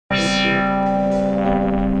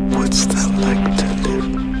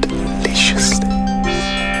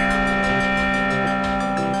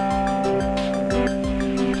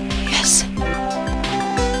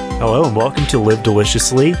Hello and welcome to Live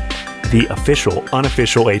Deliciously, the official,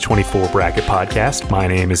 unofficial A24 bracket podcast. My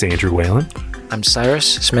name is Andrew Whalen. I'm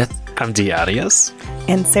Cyrus Smith. I'm Diadius.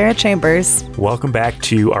 And Sarah Chambers. Welcome back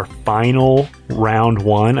to our final round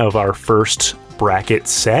one of our first bracket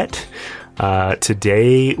set.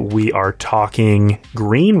 Today we are talking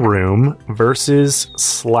Green Room versus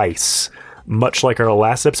Slice. Much like our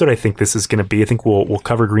last episode, I think this is going to be, we'll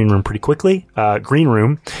cover Green Room pretty quickly. Green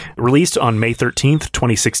Room, released on May 13th,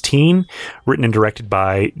 2016, written and directed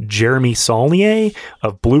by Jeremy Saulnier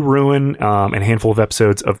of Blue Ruin, and a handful of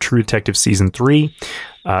episodes of True Detective Season 3.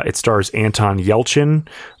 It stars Anton Yelchin.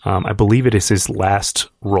 I believe it is his last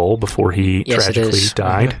role before he tragically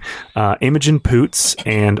died. Imogen Poots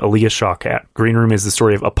and Aaliyah Shawkat. Green Room is the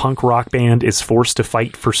story of a punk rock band is forced to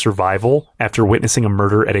fight for survival after witnessing a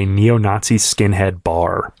murder at a neo-Nazi skinhead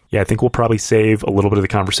bar. Yeah, I think we'll probably save a little bit of the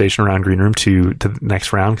conversation around Green Room to the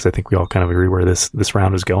next round, because I think we all kind of agree where this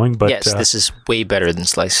round is going. But yes, this is way better than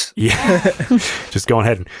Slice. Yeah, just go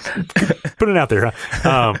ahead and put it out there.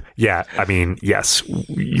 Huh? Yeah, I mean, yes,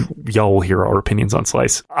 y'all will hear our opinions on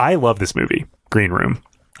Slice. I love this movie, Green Room.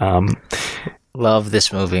 Love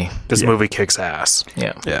this movie. This movie kicks ass.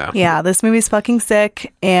 Yeah, this movie's fucking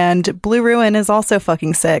sick, and Blue Ruin is also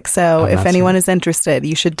fucking sick. So if anyone is interested,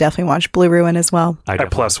 you should definitely watch Blue Ruin as well. I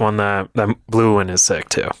plus one that Blue One is sick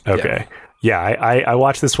too. Okay. Yeah, I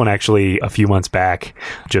watched this one actually a few months back,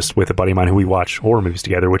 just with a buddy of mine who we watch horror movies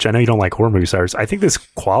together, which I know you don't like horror movies, Cyrus. I think this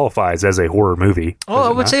qualifies as a horror movie. Oh,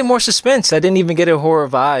 I would say more suspense. I didn't even get a horror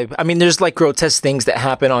vibe. I mean, there's like grotesque things that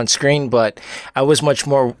happen on screen, but I was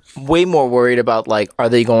way more worried about like, are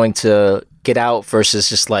they going to get out versus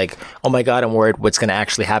just like, oh my God, I'm worried what's going to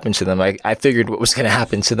actually happen to them. I figured what was going to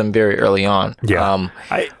happen to them very early on. Yeah.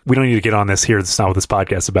 We don't need to get on this here. That's not what this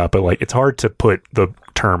podcast is about, but like, it's hard to put the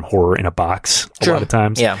term horror in a box a lot of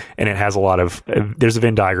times. Yeah. And it has a lot of, there's a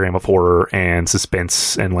Venn diagram of horror and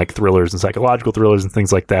suspense and like thrillers and psychological thrillers and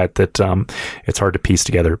things like that, it's hard to piece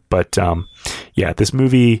together. But yeah, this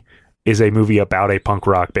movie is a movie about a punk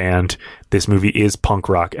rock band. This movie is punk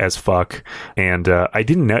rock as fuck. And I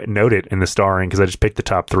didn't note it in the starring because I just picked the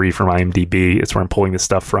top 3 from IMDb. It's where I'm pulling this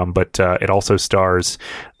stuff from. But it also stars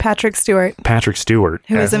Patrick Stewart.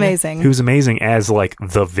 Who is amazing. Who's amazing as like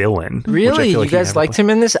the villain. Really? You guys liked him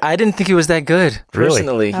in this? I didn't think he was that good,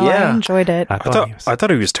 personally. Really? I enjoyed it. I thought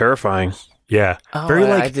he was terrifying. Yeah. Very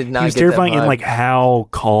like, I did not he was get terrifying that vibe. in like how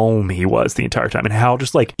calm he was the entire time and how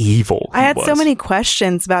just like evil I had so many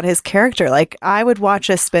questions about his character. Like, I would watch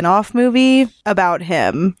a spin-off movie about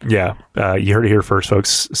him. Yeah. You heard it here first,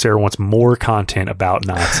 folks. Sarah wants more content about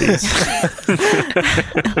Nazis.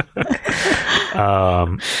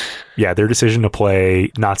 Yeah, their decision to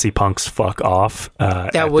play Nazi punks fuck off.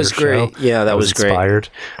 That was great. Yeah, that was inspired.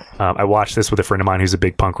 I watched this with a friend of mine who's a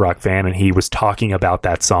big punk rock fan, and he was talking about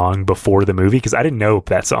that song before the movie because I didn't know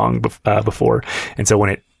that song before. And so when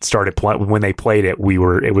it started when they played it,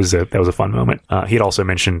 that was a fun moment. He had also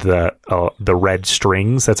mentioned the red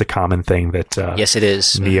strings. That's a common thing that yes, it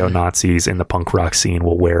is. Neo-Nazis in the punk rock scene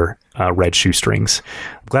will wear red shoestrings.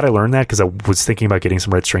 I'm glad I learned that because I was thinking about getting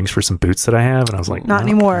some red strings for some boots that I have, and I was like, not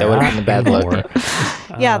anymore. That would have been a bad luck.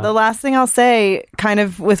 Yeah, the last thing I'll say, kind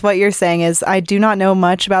of with what you're saying, is I do not know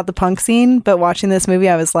much about the punk scene, but watching this movie,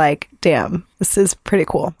 I was like, damn, this is pretty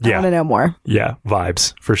cool. I want to know more. Yeah,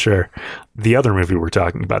 vibes, for sure. The other movie we're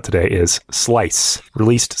talking about today is Slice,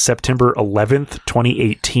 released September 11th,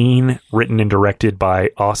 2018, written and directed by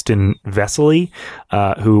Austin Vesely,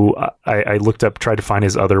 who I looked up, tried to find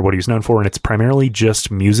his other, what he was known for, and it's primarily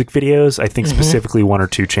just music videos. I think specifically 1 or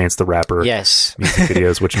 2 Chance the Rapper music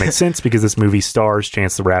videos, which makes sense because this movie stars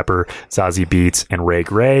Chance the Rapper, Zazie Beetz, and Ray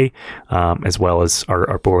Gray, as well as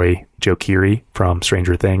our boy Joe Keery from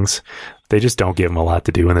Stranger Things. They just don't give him a lot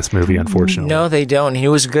to do in this movie, unfortunately. No, they don't. He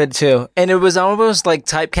was good, too. And it was almost like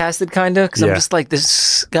typecasted, kind of, because I'm just like,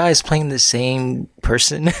 this guy is playing the same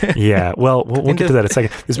person. Yeah, well, we'll get to that in a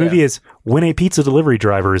second. This movie is, when a pizza delivery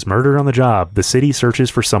driver is murdered on the job, the city searches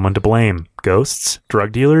for someone to blame. Ghosts?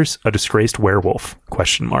 Drug dealers? A disgraced werewolf? ?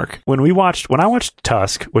 When I watched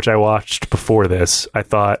Tusk, which I watched before this, I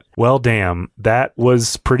thought, well, damn, that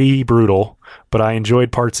was pretty brutal. But I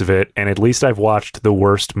enjoyed parts of it, and at least I've watched the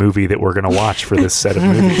worst movie that we're going to watch for this set of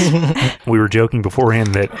movies. We were joking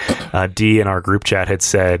beforehand that Dee in our group chat had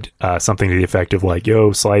said something to the effect of like,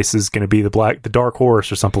 yo, Slice is going to be the dark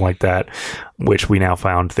horse or something like that, which we now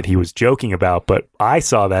found that he was joking about. But I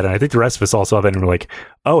saw that, and I think the rest of us all saw that, and we're like,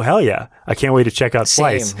 oh, hell yeah. I can't wait to check out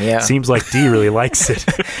Slice. Yeah. Seems like Dee really likes it.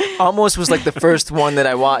 Almost was like the first one that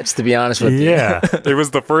I watched, to be honest with you. Yeah. It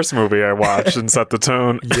was the first movie I watched and set the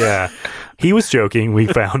tone. Yeah. He was joking, we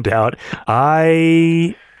found out.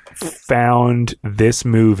 I found this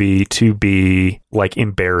movie to be like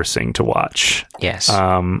embarrassing to watch. Yes.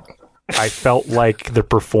 I felt like the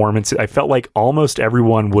performance, I felt like almost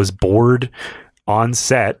everyone was bored on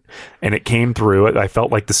set, and it came through. I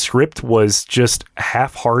felt like the script was just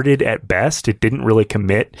half-hearted at best. It didn't really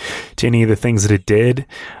commit to any of the things that it did.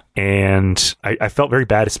 And I felt very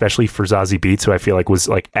bad, especially for Zazie Beetz, who I feel like was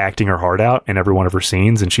like acting her heart out in every one of her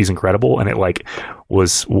scenes, and she's incredible. And it like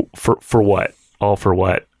was for what? All for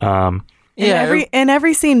what? In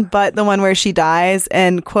every scene but the one where she dies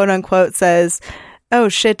and quote unquote says, "Oh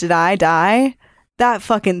shit, did I die?" That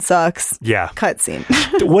fucking sucks. Yeah. Cutscene.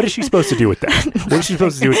 What is she supposed to do with that? What is she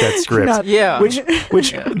supposed to do with that script? Yeah.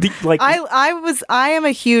 I am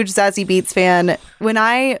a huge Zazie Beetz fan. When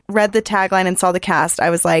I read the tagline and saw the cast,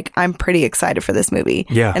 I was like, I'm pretty excited for this movie.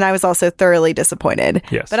 Yeah. And I was also thoroughly disappointed.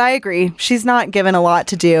 Yes. But I agree. She's not given a lot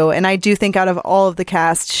to do. And I do think out of all of the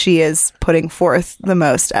cast, she is putting forth the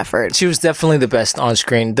most effort. She was definitely the best on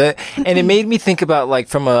screen. And it made me think about, like,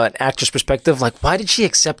 from an actor's perspective, like, why did she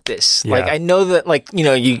accept this? Yeah. Like, I know that, like, you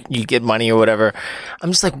know, you get money or whatever.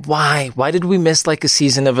 I'm just like, why? Why did we miss, like, a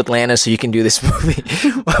season of Atlanta so you can do this movie?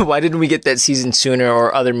 Why didn't we get that season sooner,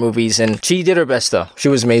 or other movies? And she did her best, though. She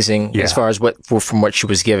was amazing as far as from what she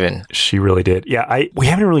was given. She really did. Yeah, we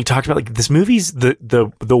haven't really talked about, like, this movie's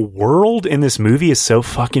the world in this movie is so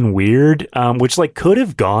fucking weird, which, like, could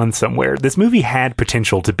have gone somewhere. This movie had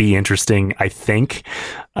potential to be interesting, I think,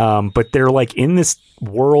 but they're, like, in this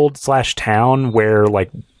world / town where,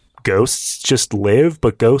 like, ghosts just live,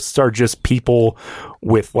 but ghosts are just people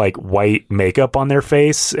with like white makeup on their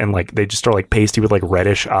face, and like they just are like pasty with like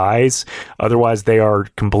reddish eyes. Otherwise they are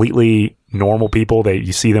completely normal people that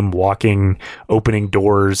you see them walking, opening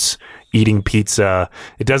doors, eating pizza.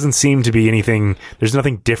 It doesn't seem to be anything, there's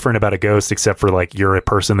nothing different about a ghost except for like you're a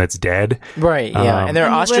person that's dead. Right, yeah. And they're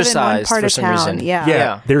And you live in one ostracized part for of some town, reason.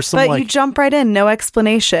 yeah. There's some But like you jump right in, no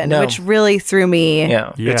explanation, No. which really threw me.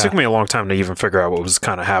 Yeah. yeah. It took me a long time to even figure out what was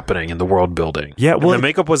kind of happening in the world building. Yeah, And well, the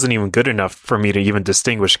makeup wasn't even good enough for me to even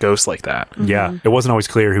distinguish ghosts like that. Yeah, it wasn't always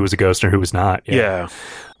clear who was a ghost or who was not. Yeah.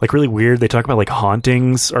 Like really weird. They talk about like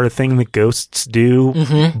hauntings are a thing that ghosts do,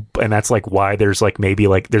 and that's like why there's like maybe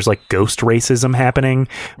like there's like ghost racism happening.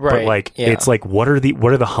 But Right, like yeah. it's like what are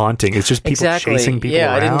the hauntings? It's just people chasing people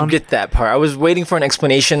yeah, around. I didn't get that part. I was waiting for an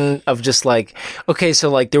explanation of just like, okay, so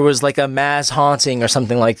like there was like a mass haunting or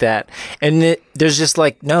something like that, and there's just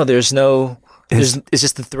like it's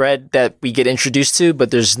just the thread that we get introduced to,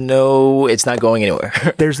 but it's not going anywhere.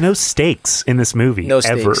 There's no stakes in this movie. No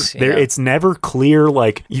ever. stakes, yeah. It's never clear.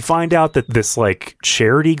 Like you find out that this like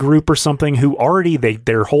charity group or something who already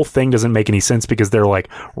their whole thing doesn't make any sense because they're like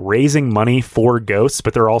raising money for ghosts,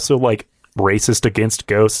 but they're also like racist against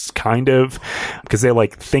ghosts, kind of, because they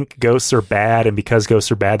like think ghosts are bad, and because ghosts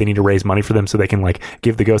are bad they need to raise money for them so they can like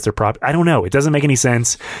give the ghosts their prop. I don't know, it doesn't make any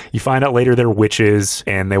sense. You find out later they're witches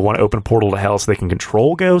and they want to open a portal to hell so they can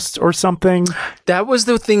control ghosts or something. That was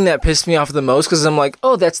the thing that pissed me off the most, because I'm like,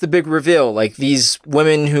 oh, that's the big reveal. Like these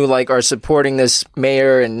women who like are supporting this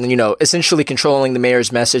mayor and, you know, essentially controlling the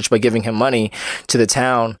mayor's message by giving him money to the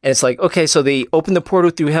town. And it's like, okay, so they open the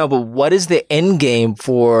portal through hell, but what is the end game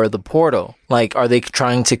for the portal? Like, are they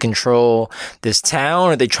trying to control this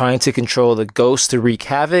town? Are they trying to control the ghosts to wreak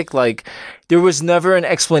havoc? Like, there was never an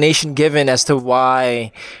explanation given as to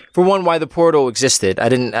why, for one, why the portal existed.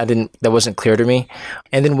 That wasn't clear to me.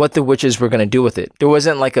 And then what the witches were going to do with it. There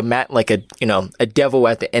wasn't like a devil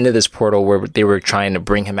at the end of this portal where they were trying to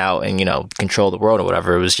bring him out and, you know, control the world or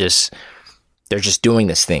whatever. It was just, they're just doing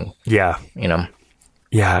this thing, Yeah. you know?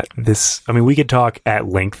 Yeah, we could talk at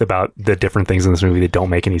length about the different things in this movie that don't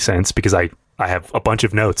make any sense because I have a bunch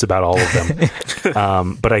of notes about all of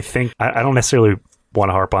them. But I think I don't necessarily want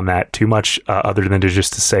to harp on that too much other than to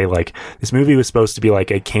say like this movie was supposed to be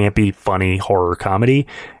like a campy, funny horror comedy,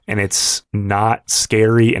 and it's not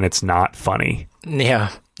scary and it's not funny.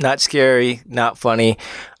 Yeah. Not scary, not funny.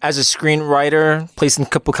 As a screenwriter, placed in a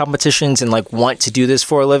couple competitions and like want to do this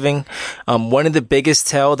for a living, one of the biggest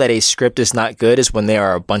tell that a script is not good is when there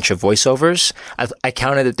are a bunch of voiceovers. I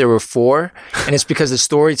counted that there were 4, and it's because the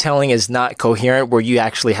storytelling is not coherent, where you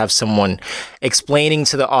actually have someone explaining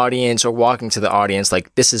to the audience or walking to the audience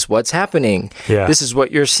like, this is what's happening, this is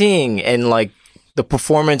what you're seeing, and like the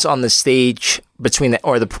performance on the stage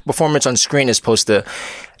the performance on screen is supposed to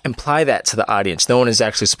imply that to the audience. No one is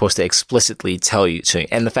actually supposed to explicitly tell you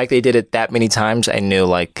to. And the fact they did it that many times, I knew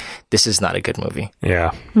like this is not a good movie. Yeah.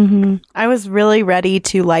 I was really ready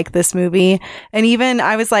to like this movie, and even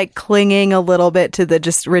I was like clinging a little bit to the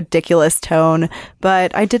just ridiculous tone,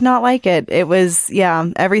 but I did not like it. It was,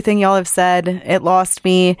 everything y'all have said, it lost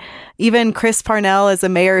me. Even Chris Parnell as a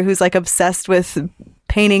mayor who's like obsessed with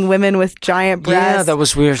painting women with giant breasts. Yeah, that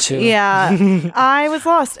was weird too. Yeah, I was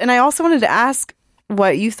lost. And I also wanted to ask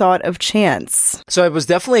what you thought of Chance. So I was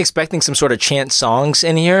definitely expecting some sort of Chance songs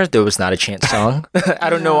in here. There was not a Chance song. I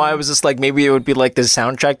don't know why. I was just like, maybe it would be like the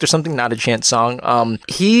soundtrack or something, not a Chance song.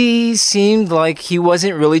 He seemed like he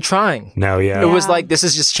wasn't really trying. No, yeah. It was like, this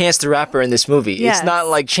is just Chance the Rapper in this movie. Yes. It's not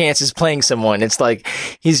like Chance is playing someone. It's like,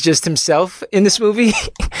 he's just himself in this movie.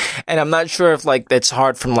 And I'm not sure if like, that's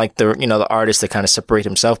hard from like the, the artist to kind of separate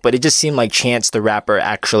himself, but it just seemed like Chance the Rapper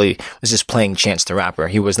actually was just playing Chance the Rapper.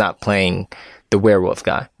 He was not playing the werewolf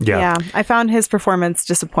guy. Yeah. I found his performance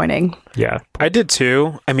disappointing. Yeah. I did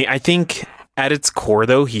too. I mean, I think at its core,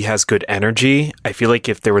 though, he has good energy. I feel like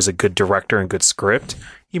if there was a good director and good script,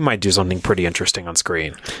 he might do something pretty interesting on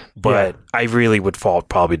screen. But I really would fault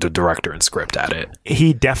probably the director and script at it.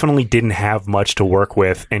 He definitely didn't have much to work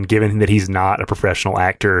with, and given that he's not a professional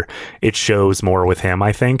actor, it shows more with him,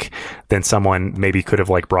 I think, than someone maybe could have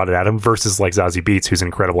like brought it at him, versus like Zazie Beetz, who's an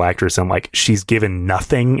incredible actress, and like she's given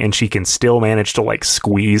nothing and she can still manage to like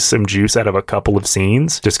squeeze some juice out of a couple of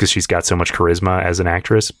scenes just because she's got so much charisma as an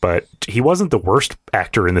actress. But he wasn't the worst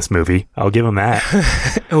actor in this movie. I'll give him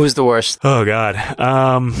that. It was the worst. Oh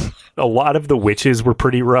God. A lot of the witches were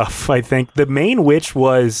pretty rough, I think. The main witch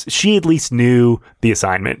she at least knew the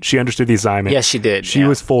assignment. She understood the assignment. Yes, she did. She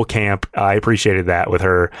was full camp. I appreciated that with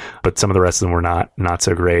her, but some of the rest of them were not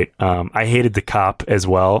so great. I hated the cop as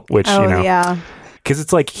well, which, yeah. because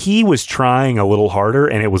it's like he was trying a little harder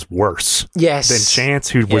and it was worse Yes. than Chance,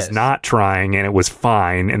 who was not trying and it was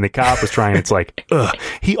fine. And the cop was trying. It's like, ugh.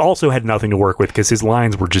 He also had nothing to work with because his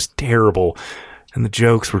lines were just terrible. And the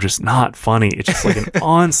jokes were just not funny. It's just like an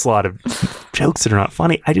onslaught of jokes that are not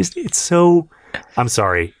funny. It's so... I'm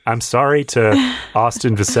sorry. I'm sorry to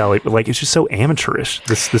Austin Vaselli, but like, it's just so amateurish,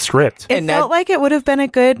 the script. It felt like it would have been a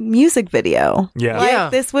good music video. Yeah.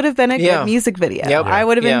 Like, this would have been a good music video. Yep. I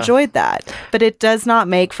would have enjoyed that. But it does not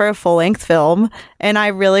make for a full-length film, and I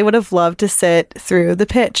really would have loved to sit through the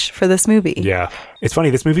pitch for this movie. Yeah. It's funny,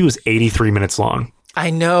 this movie was 83 minutes long.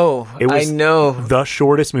 I know. It was the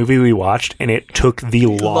shortest movie we watched, and it took the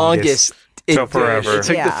longest. It took forever. It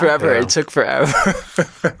took Yeah. forever. Yeah. It took forever.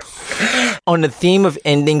 On the theme of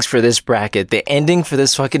endings for this bracket, the ending for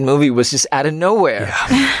this fucking movie was just out of nowhere.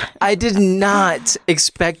 Yeah. I did not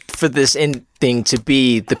expect for this ending to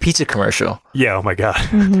be the pizza commercial. Yeah, oh my God.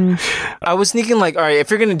 I was thinking like, all right, if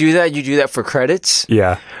you're going to do that, you do that for credits.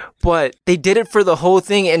 Yeah. But they did it for the whole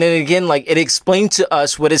thing. And then again, like, it explained to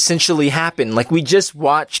us what essentially happened. Like, we just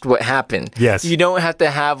watched what happened. Yes. You don't have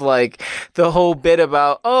to have, like, the whole bit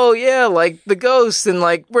about, oh, yeah, like, the ghosts and,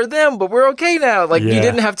 like, we're them, but we're okay now. Like, you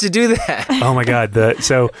didn't have to do that. Oh my God.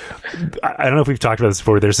 So I don't know if we've talked about this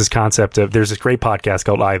before. There's this concept of, there's this great podcast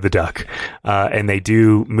called Eye of the Duck. And they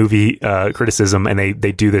do movie criticism, and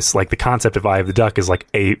they do this, like, the concept of Eye of the Duck is like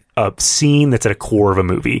a scene that's at a core of a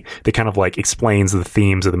movie that kind of like explains the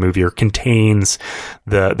themes of the movie, or contains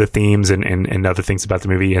the themes and other things about the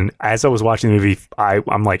movie. And as I was watching the movie,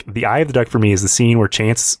 I'm like, the Eye of the Duck for me is the scene where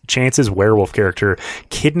Chance's werewolf character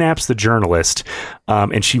kidnaps the journalist,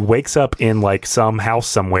 and she wakes up in like some house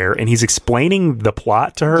somewhere, and he's explaining the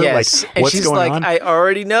plot to her, Yes. like And what's she's going like, on. I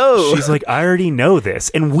already know. She's like, I already know this,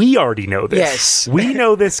 and we already know this. Yes. We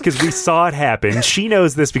know this because we saw it happen. She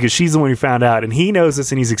knows this because she's the one who found out, and he knows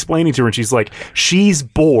this, and he's explaining to her, and she's like, she's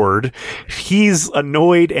bored. He's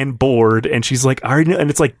annoyed and bored, and she's like, I already know. And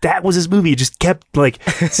it's like, that was his movie. He just kept like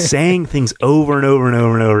saying things over and over and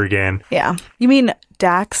over and over again. Yeah. You mean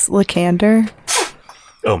Dax Lakander?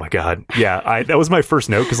 Oh my God. Yeah. That was my first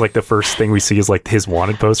note, because like the first thing we see is like his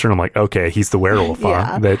wanted poster, and I'm like, okay, he's the werewolf.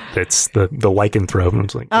 Yeah. That's the lycanthrope. And I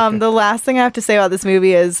was like, okay. The last thing I have to say about this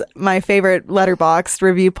movie is my favorite Letterboxd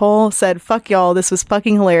review poll said, fuck y'all, this was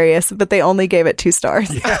fucking hilarious, but they only gave it 2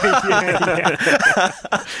 stars. Yeah.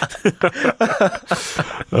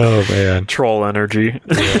 Oh man. Troll energy.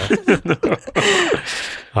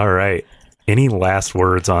 All right. Any last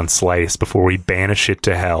words on Slice before we banish it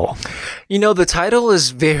to hell? You know, the title is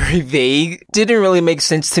very vague. Didn't really make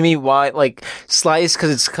sense to me why, like, slice because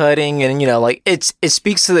it's cutting, and, you know, like, it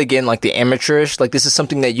speaks to, again, like, the amateurish. Like, this is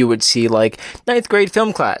something that you would see, like, 9th grade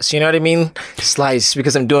film class. You know what I mean? Slice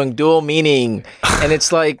because I'm doing dual meaning. And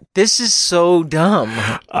it's like, this is so dumb.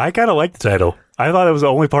 I kind of like the title. I thought it was the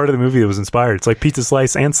only part of the movie that was inspired. It's like pizza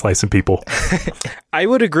slice and slicing people. I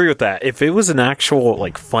would agree with that. If it was an actual,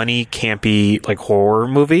 like, funny, campy, like, horror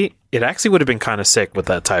movie, it actually would have been kind of sick with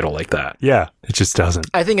that title like that. Yeah, it just doesn't.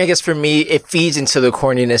 I guess for me, it feeds into the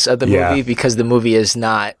corniness of the movie because the movie is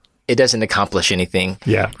not, it doesn't accomplish anything.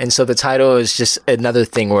 Yeah. And so the title is just another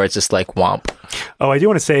thing where it's just like womp. Oh, I do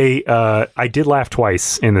want to say I did laugh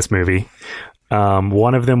twice in this movie.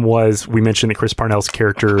 One of them was, we mentioned that Chris Parnell's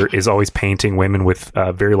character is always painting women with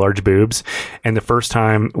very large boobs. And the first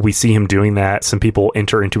time we see him doing that, some people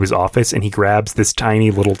enter into his office and he grabs this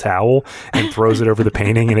tiny little towel and throws it over the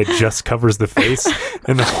painting and it just covers the face.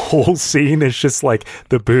 And the whole scene is just like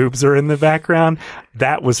the boobs are in the background.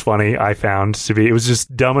 That was funny, I found to be. It was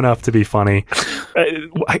just dumb enough to be funny.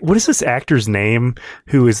 What is this actor's name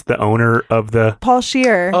who is the owner of the... Paul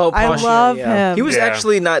Scheer. Oh, Paul I Scheer, love yeah. him. He was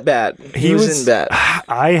actually not bad. He wasn't bad.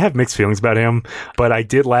 I have mixed feelings about him, but I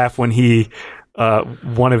did laugh when he...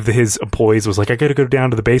 one of his employees was like, I gotta go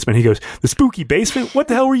down to the basement. He goes, the spooky basement? What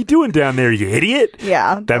the hell were you doing down there, you idiot?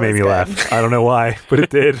 Yeah. That made me good. laugh. I don't know why, but it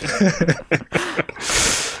did.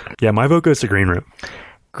 Yeah, my vote goes to Green Room.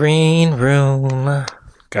 Green Room.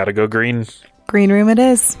 Gotta go green. Green Room it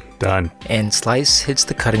is. Done. And Slice hits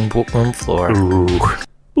the cutting room floor. Ooh.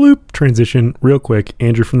 Bloop. Transition real quick.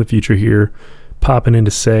 Andrew from the future here, popping in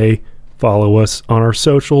to say, follow us on our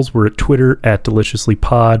socials. We're at Twitter at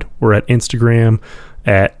DeliciouslyPod. We're at Instagram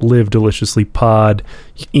at LiveDeliciouslyPod.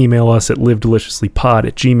 You can email us at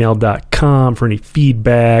livedeliciouslypod@gmail.com for any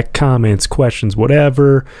feedback, comments, questions,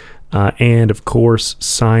 whatever. And of course,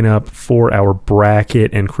 sign up for our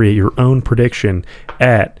bracket and create your own prediction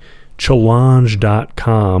at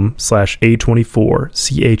challonge.com/A24.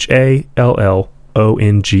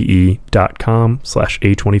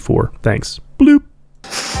 CHALLONGE.com/A24. Thanks. Bloop.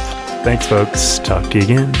 Thanks, folks. Talk to you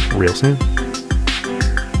again real soon.